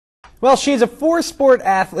Well, she's a four-sport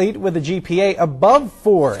athlete with a GPA above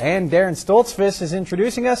 4, and Darren Stoltzfus is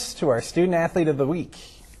introducing us to our Student Athlete of the Week.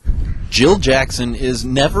 Jill Jackson is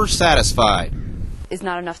never satisfied. It's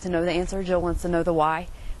not enough to know the answer. Jill wants to know the why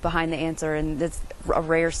behind the answer, and it's a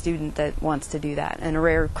rare student that wants to do that, and a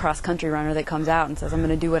rare cross-country runner that comes out and says, I'm going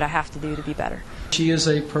to do what I have to do to be better. She is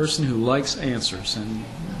a person who likes answers and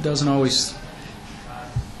doesn't always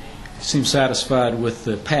seem satisfied with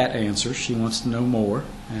the pat answers. She wants to know more,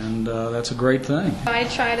 and that's a great thing. I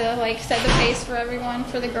try to set the pace for everyone,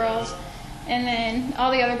 for the girls, and then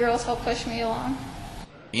all the other girls help push me along.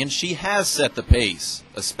 And she has set the pace,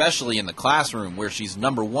 especially in the classroom, where she's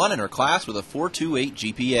number 1 in her class with a 4.28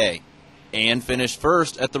 GPA, and finished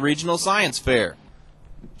first at the Regional Science Fair.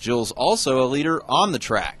 Jill's also a leader on the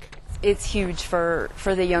track. It's huge for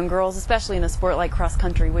the young girls, especially in a sport like cross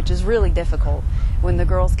country, which is really difficult. When the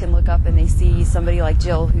girls can look up and they see somebody like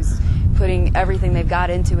Jill who's putting everything they've got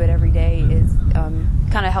into it every day, is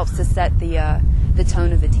kind of helps to set the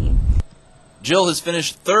tone of the team. Jill has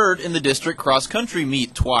finished 3rd in the district cross-country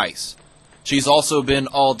meet twice. She's also been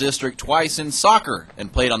all-district twice in soccer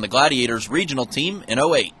and played on the Gladiators regional team in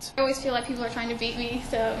 2008. I always feel like people are trying to beat me,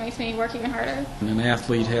 so it makes me work even harder. An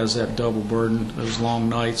athlete has that double burden, those long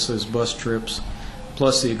nights, those bus trips,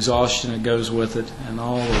 plus the exhaustion that goes with it, and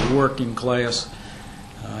all the working class.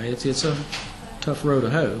 It's a tough row to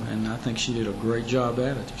hoe, and I think she did a great job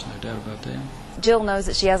at it. There's no doubt about that. Jill knows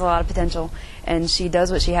that she has a lot of potential, and she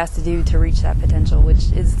does what she has to do to reach that potential,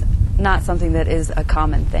 which is not something that is a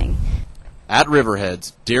common thing. At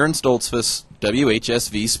Riverheads, Darren Stoltzfus,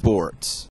 WHSV Sports.